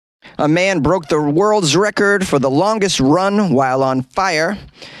A man broke the world's record for the longest run while on fire.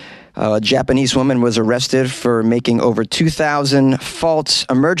 A Japanese woman was arrested for making over 2,000 false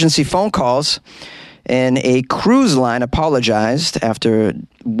emergency phone calls. And a cruise line apologized after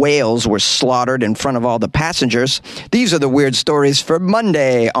whales were slaughtered in front of all the passengers. These are the weird stories for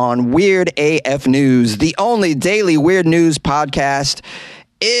Monday on Weird AF News, the only daily weird news podcast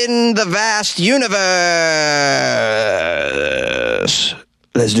in the vast universe.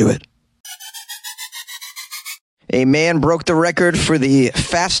 Let's do it. A man broke the record for the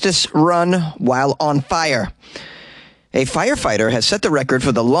fastest run while on fire. A firefighter has set the record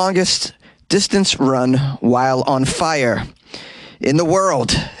for the longest distance run while on fire in the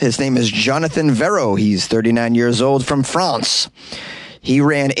world. His name is Jonathan Verreau. He's 39 years old from France. He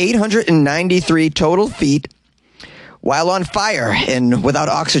ran 893 total feet while on fire and without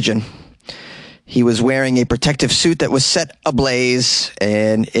oxygen. He was wearing a protective suit that was set ablaze,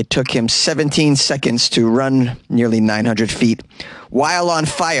 and it took him 17 seconds to run nearly 900 feet while on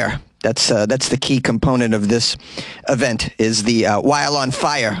fire. That's the key component of this event is the while on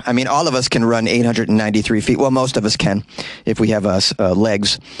fire. I mean, all of us can run 893 feet. Well, most of us can if we have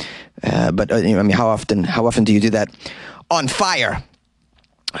legs. But I mean, how often do you do that on fire?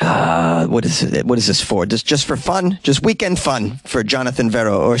 What is this for? Just for fun? Just weekend fun for Jonathan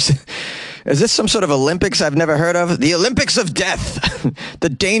Verreau? Or is this some sort of Olympics I've never heard of? The Olympics of Death, the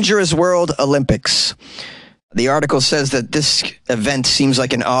Dangerous World Olympics. The article says that this event seems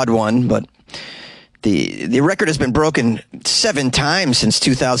like an odd one, but the record has been broken 7 times since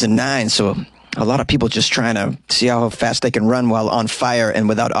 2009. So a lot of people just trying to see how fast they can run while on fire and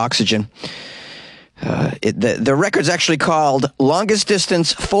without oxygen. The record's actually called longest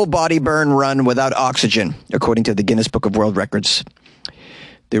distance full body burn run without oxygen, according to the Guinness Book of World Records.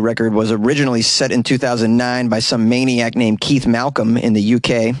 The record was originally set in 2009 by some maniac named Keith Malcolm in the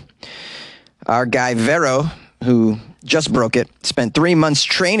UK. Our guy Verreau, who just broke it, spent 3 months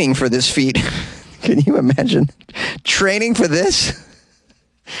training for this feat. Can you imagine training for this?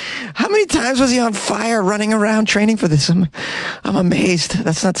 How many times was he on fire running around training for this? I'm amazed.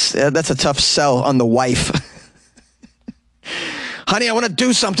 That's a tough sell on the wife. Honey, I want to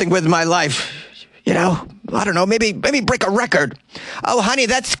do something with my life. You know, I don't know, maybe break a record. Oh, honey,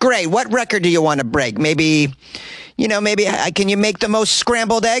 that's great. What record do you want to break? Maybe can you make the most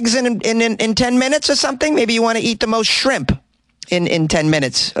scrambled eggs in 10 minutes or something? Maybe you want to eat the most shrimp in 10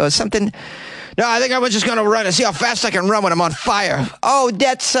 minutes or something. No, I think I was just going to run and see how fast I can run when I'm on fire. Oh,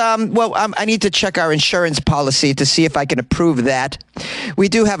 that's, I need to check our insurance policy to see if I can approve that. We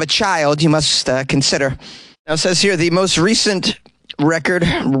do have a child you must consider. Now, it says here the most recent record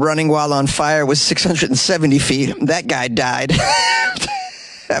running while on fire was 670 feet. That guy died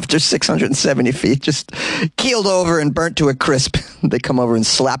after 670 feet, just keeled over and burnt to a crisp. They come over and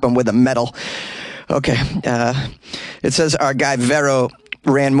slap him with a medal. Okay. It says our guy Verreau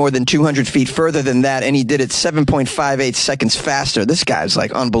ran more than 200 feet further than that, and he did it 7.58 seconds faster. This guy's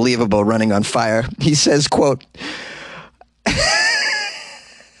like unbelievable running on fire. He says, quote,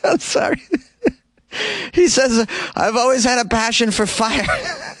 I'm sorry. He says, I've always had a passion for fire.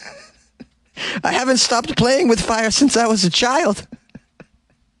 I haven't stopped playing with fire since I was a child.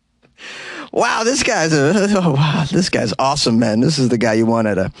 Wow, this guy's awesome, man. This is the guy you want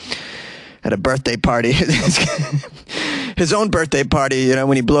at a birthday party. His own birthday party, you know,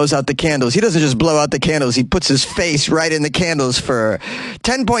 when he blows out the candles. He doesn't just blow out the candles. He puts his face right in the candles for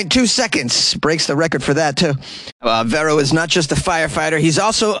 10.2 seconds. Breaks the record for that, too. Verreau is not just a firefighter. He's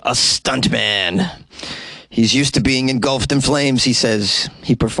also a stuntman. He's used to being engulfed in flames, he says.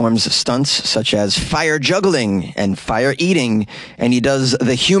 He performs stunts such as fire juggling and fire eating, and he does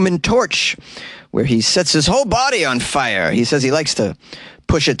the human torch, where he sets his whole body on fire. He says he likes to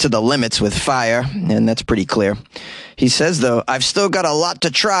push it to the limits with fire, and that's pretty clear. He says, though, I've still got a lot to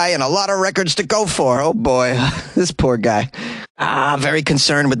try and a lot of records to go for. Oh, boy, this poor guy. Very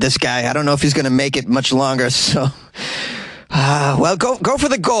concerned with this guy. I don't know if he's going to make it much longer, so... well, go for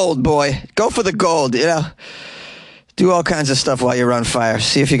the gold, boy. Go for the gold, you know. Do all kinds of stuff while you're on fire.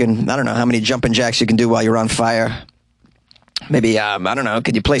 See if you can, I don't know how many jumping jacks you can do while you're on fire. Maybe, I don't know,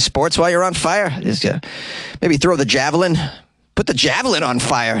 can you play sports while you're on fire? Maybe throw the javelin. Put the javelin on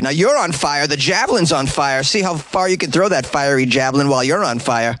fire. Now you're on fire. The javelin's on fire. See how far you can throw that fiery javelin while you're on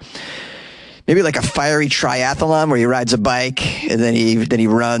fire. Maybe like a fiery triathlon where he rides a bike and then he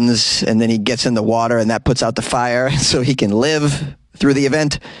runs and then he gets in the water and that puts out the fire so he can live through the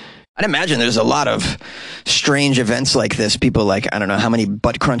event. I'd imagine there's a lot of strange events like this. People like, I don't know how many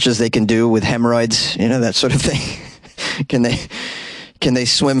butt crunches they can do with hemorrhoids, you know, that sort of thing. Can they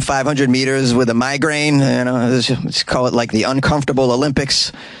swim 500 meters with a migraine? You know, let's call it like the uncomfortable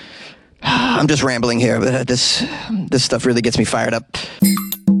Olympics. I'm just rambling here, but this stuff really gets me fired up.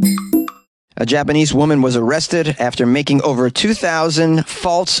 A Japanese woman was arrested after making over 2,000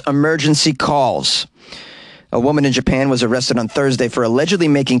 false emergency calls. A woman in Japan was arrested on Thursday for allegedly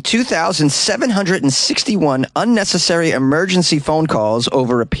making 2,761 unnecessary emergency phone calls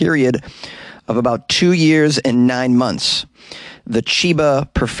over a period of about 2 years and 9 months. The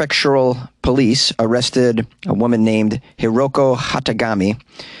Chiba Prefectural Police arrested a woman named Hiroko Hatagami.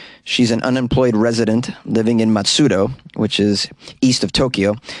 She's an unemployed resident living in Matsudo, which is east of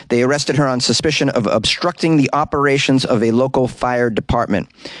Tokyo. They arrested her on suspicion of obstructing the operations of a local fire department.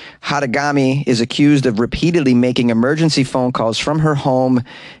 Hatagami is accused of repeatedly making emergency phone calls from her home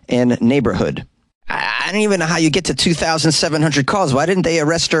and neighborhood. I don't even know how you get to 2,700 calls. Why didn't they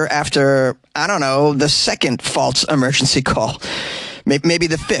arrest her after, I don't know, the second false emergency call? Maybe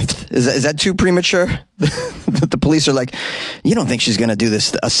the fifth. Is that too premature? The police are like, you don't think she's going to do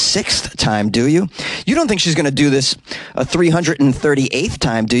this a sixth time, do you? You don't think she's going to do this a 338th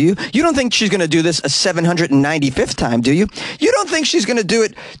time, do you? You don't think she's going to do this a 795th time, do you? You don't think she's going to do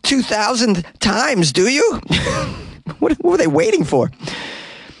it 2,000 times, do you? What were they waiting for?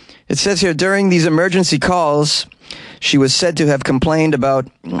 It says here, during these emergency calls, she was said to have complained about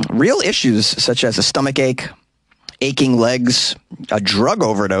real issues such as a stomach ache, aching legs, a drug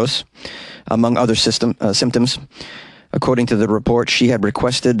overdose, among other symptoms. According to the report, she had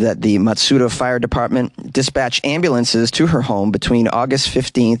requested that the Matsudo Fire Department dispatch ambulances to her home between August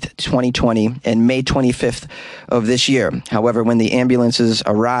 15th, 2020 and May 25th of this year. However, when the ambulances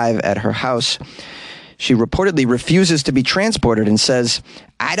arrive at her house, she reportedly refuses to be transported and says,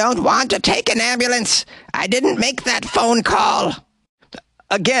 "I don't want to take an ambulance. I didn't make that phone call."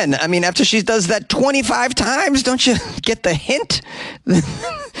 Again, I mean, after she does that 25 times, don't you get the hint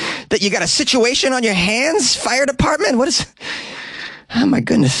that you got a situation on your hands, fire department? What is... Oh, my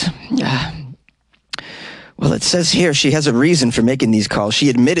goodness. Well, it says here she has a reason for making these calls. She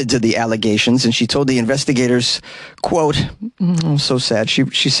admitted to the allegations, and she told the investigators, quote, so sad,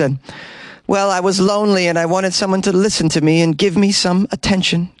 she said, "Well, I was lonely, and I wanted someone to listen to me and give me some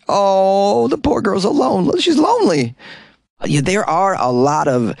attention." Oh, the poor girl's alone. She's lonely. There are a lot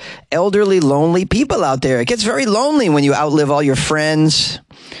of elderly, lonely people out there. It gets very lonely when you outlive all your friends,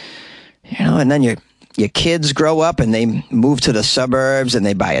 and then your kids grow up and they move to the suburbs and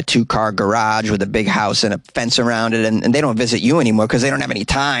they buy a 2-car garage with a big house and a fence around it, and they don't visit you anymore because they don't have any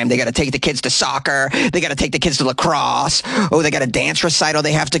time. They got to take the kids to soccer. They got to take the kids to lacrosse. Oh, they got a dance recital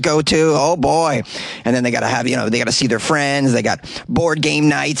they have to go to. Oh, boy. And then they got to have, they got to see their friends. They got board game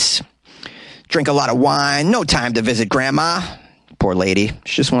nights. Drink a lot of wine, no time to visit grandma. Poor lady.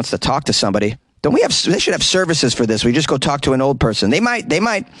 She just wants to talk to somebody. They should have services for this. We just go talk to an old person. They might,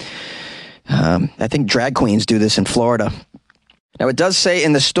 I think drag queens do this in Florida. Now, it does say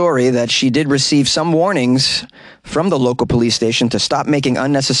in the story that she did receive some warnings from the local police station to stop making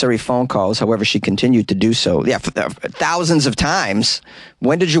unnecessary phone calls. However, she continued to do so. Yeah, thousands of times.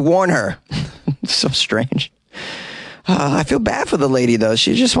 When did you warn her? So strange. I feel bad for the lady, though.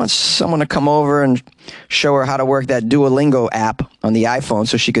 She just wants someone to come over and show her how to work that Duolingo app on the iPhone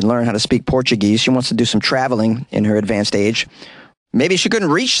so she can learn how to speak Portuguese. She wants to do some traveling in her advanced age. Maybe she couldn't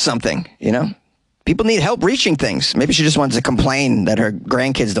reach something, People need help reaching things. Maybe she just wants to complain that her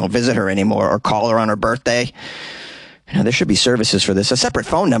grandkids don't visit her anymore or call her on her birthday. There should be services for this. A separate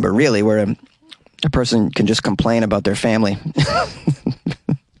phone number, really, where a person can just complain about their family.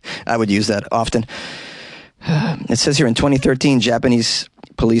 I would use that often. It says here in 2013, Japanese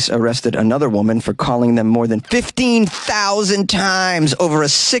police arrested another woman for calling them more than 15,000 times over a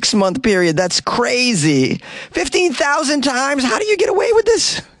 6-month period. That's crazy. 15,000 times? How do you get away with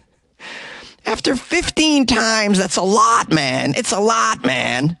this? After 15 times, that's a lot, man. It's a lot,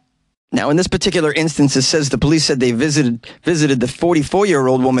 man. Now, in this particular instance, it says the police said they visited the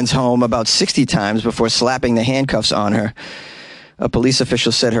 44-year-old woman's home about 60 times before slapping the handcuffs on her. A police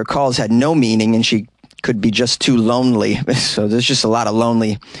official said her calls had no meaning and she could be just too lonely. So there's just a lot of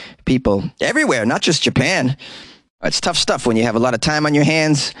lonely people everywhere, not just Japan. It's tough stuff when you have a lot of time on your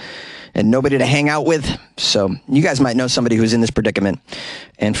hands and nobody to hang out with. So you guys might know somebody who's in this predicament.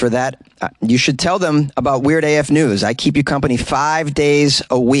 And for that, you should tell them about Weird AF News. I keep you company 5 days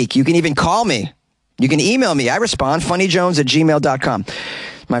a week. You can even call me. You can email me. I respond, funnyjones@gmail.com.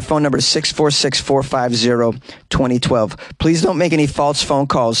 My phone number is 646-450-2012. Please don't make any false phone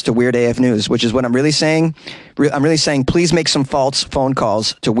calls to Weird AF News, which is what I'm really saying. I'm really saying please make some false phone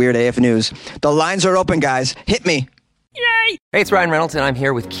calls to Weird AF News. The lines are open, guys. Hit me. Yay! Hey, it's Ryan Reynolds, and I'm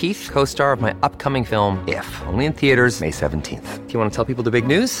here with Keith, co-star of my upcoming film, If, only in theaters May 17th. Do you want to tell people the big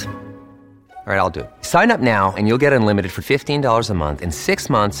news? All right, I'll do it. Sign up now and you'll get unlimited for $15 a month and 6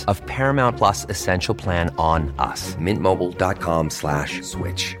 months of Paramount Plus Essential Plan on us.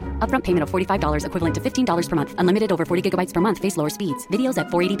 MintMobile.com/switch. Upfront payment of $45 equivalent to $15 per month. Unlimited over 40 gigabytes per month. Face lower speeds. Videos at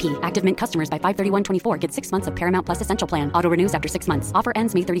 480p. Active Mint customers by 531.24 get 6 months of Paramount Plus Essential Plan. Auto renews after 6 months. Offer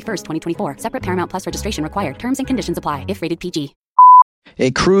ends May 31st, 2024. Separate Paramount Plus registration required. Terms and conditions apply if rated PG. A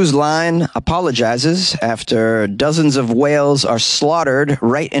cruise line apologizes after dozens of whales are slaughtered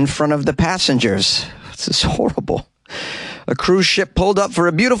right in front of the passengers. This is horrible. A cruise ship pulled up for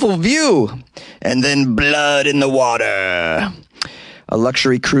a beautiful view, and then blood in the water. A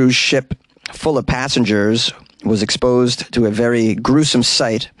luxury cruise ship full of passengers was exposed to a very gruesome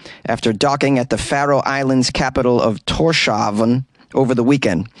sight after docking at the Faroe Islands capital of Tórshavn over the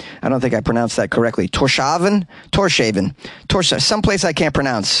weekend. I don't think I pronounced that correctly. Tórshavn? Someplace I can't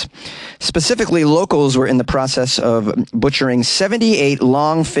pronounce. Specifically, locals were in the process of butchering 78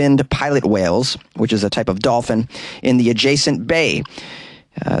 long-finned pilot whales, which is a type of dolphin, in the adjacent bay.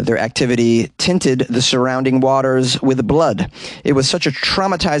 Their activity tinted the surrounding waters with blood. It was such a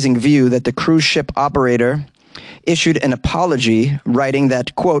traumatizing view that the cruise ship operator issued an apology, writing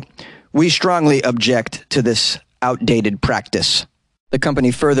that, quote, "We strongly object to this outdated practice." The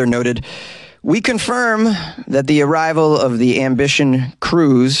company further noted, "We confirm that the arrival of the Ambition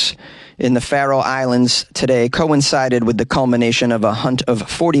cruise in the Faroe Islands today coincided with the culmination of a hunt of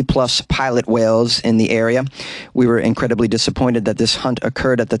 40-plus pilot whales in the area. We were incredibly disappointed that this hunt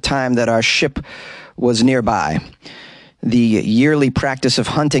occurred at the time that our ship was nearby. The yearly practice of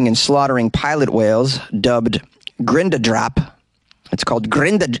hunting and slaughtering pilot whales, dubbed Grindadrap, it's called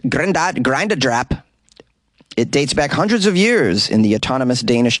Grindadrap. It dates back hundreds of years in the autonomous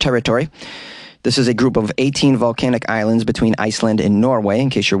Danish territory. This is a group of 18 volcanic islands between Iceland and Norway, in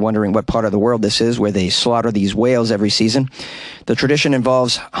case you're wondering what part of the world this is, where they slaughter these whales every season. The tradition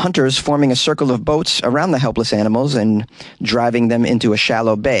involves hunters forming a circle of boats around the helpless animals and driving them into a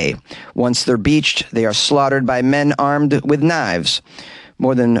shallow bay. Once they're beached, they are slaughtered by men armed with knives.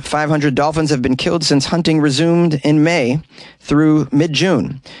 More than 500 dolphins have been killed since hunting resumed in May through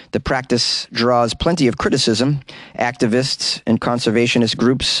mid-June. The practice draws plenty of criticism. Activists and conservationist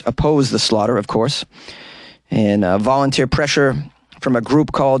groups oppose the slaughter, of course. And volunteer pressure from a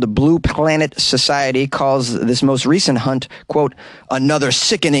group called Blue Planet Society calls this most recent hunt, quote, "another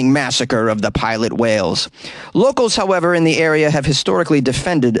sickening massacre of the pilot whales." Locals, however, in the area have historically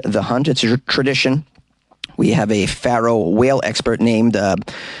defended the hunt. It's a tradition. We have a Faroe whale expert named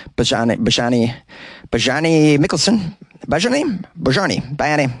Bajani Mikkelsen.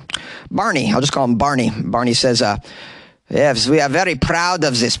 Barney. I'll just call him Barney. Barney says, "Yes, we are very proud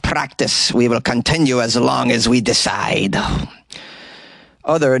of this practice. We will continue as long as we decide."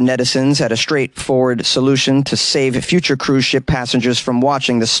 Other netizens had a straightforward solution to save future cruise ship passengers from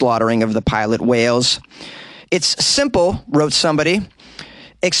watching the slaughtering of the pilot whales. "It's simple," wrote somebody.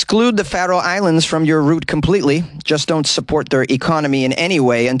 "Exclude the Faroe Islands from your route completely. Just don't support their economy in any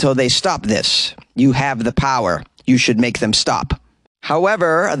way until they stop this. You have the power. You should make them stop."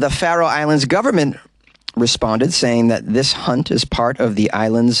 However, the Faroe Islands government responded, saying that this hunt is part of the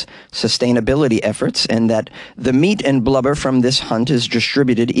island's sustainability efforts and that the meat and blubber from this hunt is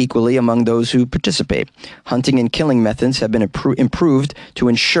distributed equally among those who participate. Hunting and killing methods have been improved to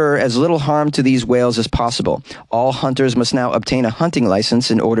ensure as little harm to these whales as possible. All hunters must now obtain a hunting license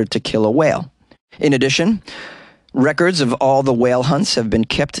in order to kill a whale. In addition, records of all the whale hunts have been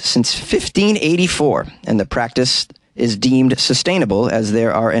kept since 1584, and the practice is deemed sustainable as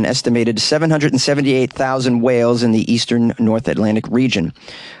there are an estimated 778,000 whales in the eastern North Atlantic region.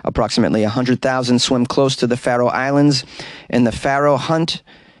 Approximately 100,000 swim close to the Faroe Islands, and the Faroese hunt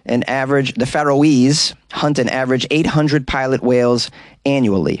an average 800 pilot whales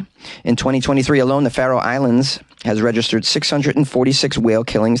annually. In 2023 alone, the Faroe Islands has registered 646 whale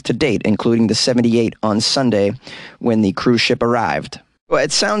killings to date, including the 78 on Sunday when the cruise ship arrived. Well,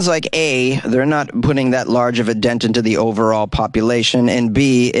 it sounds like A, they're not putting that large of a dent into the overall population, and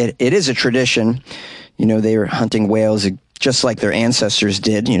B, it is a tradition. You know, they were hunting whales just like their ancestors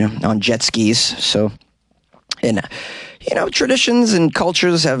did, you know, on jet skis. So, and, you know, traditions and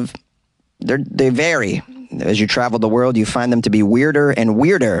cultures they vary. As you travel the world, you find them to be weirder and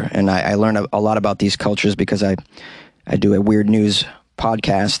weirder. And I learn a lot about these cultures because I do a weird news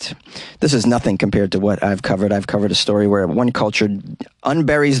podcast. This is nothing compared to what I've covered. I've covered a story where one culture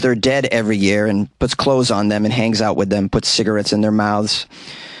unburies their dead every year and puts clothes on them and hangs out with them, puts cigarettes in their mouths.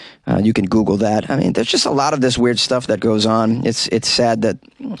 You can Google that. I mean, there's just a lot of this weird stuff that goes on. It's sad that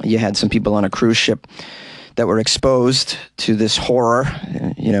you had some people on a cruise ship that were exposed to this horror,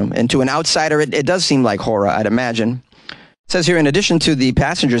 you know, and to an outsider, it does seem like horror, I'd imagine. says here, in addition to the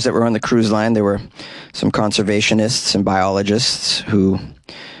passengers that were on the cruise line, there were some conservationists and biologists who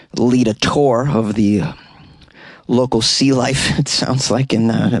lead a tour of the local sea life, it sounds like,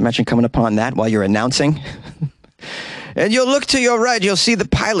 and imagine coming upon that while you're announcing. And you'll look to your right, you'll see the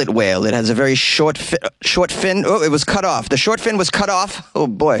pilot whale. It has a very short fin. Oh, it was cut off. The short fin was cut off. Oh,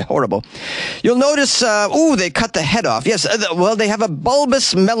 boy, horrible. You'll notice, they cut the head off. Yes, they have a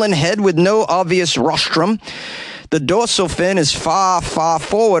bulbous melon head with no obvious rostrum. The dorsal fin is far, far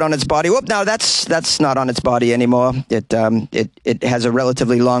forward on its body. Whoop! Now that's not on its body anymore. It has a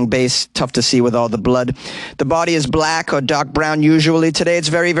relatively long base, tough to see with all the blood. The body is black or dark brown usually. Today it's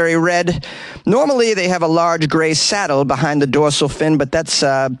very, very red. Normally they have a large gray saddle behind the dorsal fin, but that's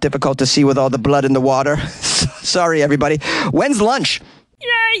difficult to see with all the blood in the water. Sorry, everybody. When's lunch?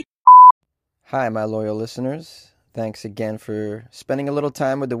 Yay! Hi, my loyal listeners. Thanks again for spending a little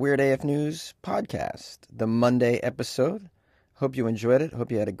time with the Weird AF News podcast, the Monday episode. Hope you enjoyed it.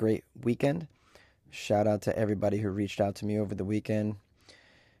 Hope you had a great weekend. Shout out to everybody who reached out to me over the weekend,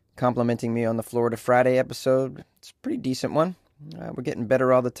 complimenting me on the Florida Friday episode. It's a pretty decent one. We're getting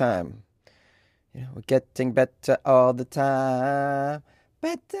better all the time. We're getting better all the time.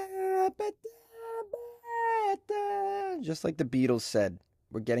 Better, better, better. Just like the Beatles said,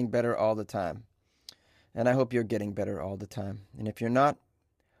 we're getting better all the time. And I hope you're getting better all the time. And if you're not,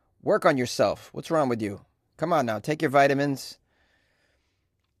 work on yourself. What's wrong with you? Come on now, take your vitamins.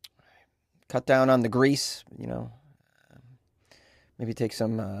 Cut down on the grease, Maybe take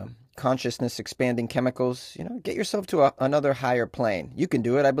some consciousness expanding chemicals. Get yourself to another higher plane. You can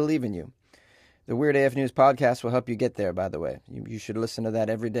do it. I believe in you. The Weird AF News podcast will help you get there, by the way. You should listen to that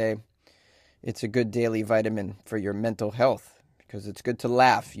every day. It's a good daily vitamin for your mental health. Because it's good to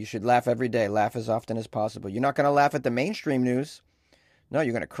laugh. You should laugh every day. Laugh as often as possible. You're not going to laugh at the mainstream news. No,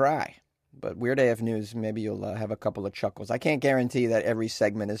 you're going to cry. But Weird AF News, maybe you'll have a couple of chuckles. I can't guarantee that every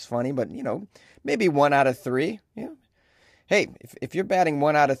segment is funny, but, maybe 1 out of 3. Yeah. Hey, if you're batting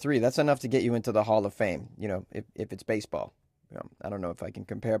 1 out of 3, that's enough to get you into the Hall of Fame, if it's baseball. I don't know if I can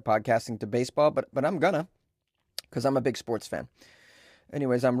compare podcasting to baseball, but I'm gonna, because I'm a big sports fan.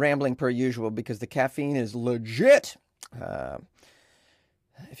 Anyways, I'm rambling per usual because the caffeine is legit.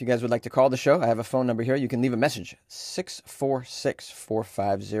 If you guys would like to call the show, I have a phone number here. You can leave a message,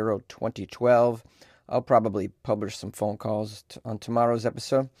 646-450-2012. I'll probably publish some phone calls on tomorrow's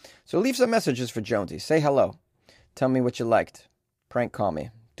episode. So leave some messages for Jonesy. Say hello. Tell me what you liked. Prank call me.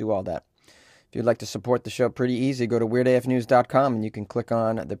 Do all that. If you'd like to support the show, pretty easy. Go to weirdafnews.com and you can click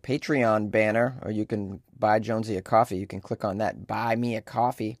on the Patreon banner, or you can buy Jonesy a coffee. You can click on that Buy Me a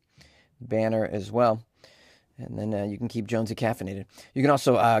Coffee banner as well. And then you can keep Jonesy caffeinated. You can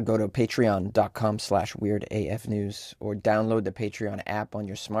also go to patreon.com/weirdafnews or download the Patreon app on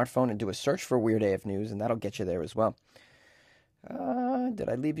your smartphone and do a search for Weird AF News, and that'll get you there as well. Did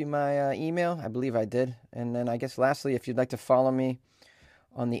I leave you my email? I believe I did. And then I guess lastly, if you'd like to follow me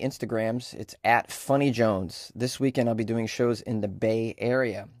on the Instagrams, it's @FunnyJones. This weekend I'll be doing shows in the Bay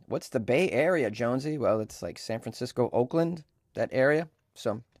Area. What's the Bay Area, Jonesy? Well, it's like San Francisco, Oakland, that area.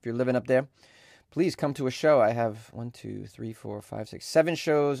 So if you're living up there, please come to a show. I have 7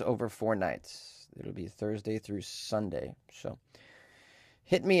 shows over 4 nights. It'll be Thursday through Sunday. So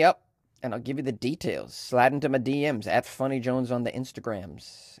hit me up and I'll give you the details. Slide into my DMs @FunnyJones on the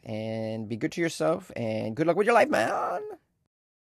Instagrams. And be good to yourself and good luck with your life, man.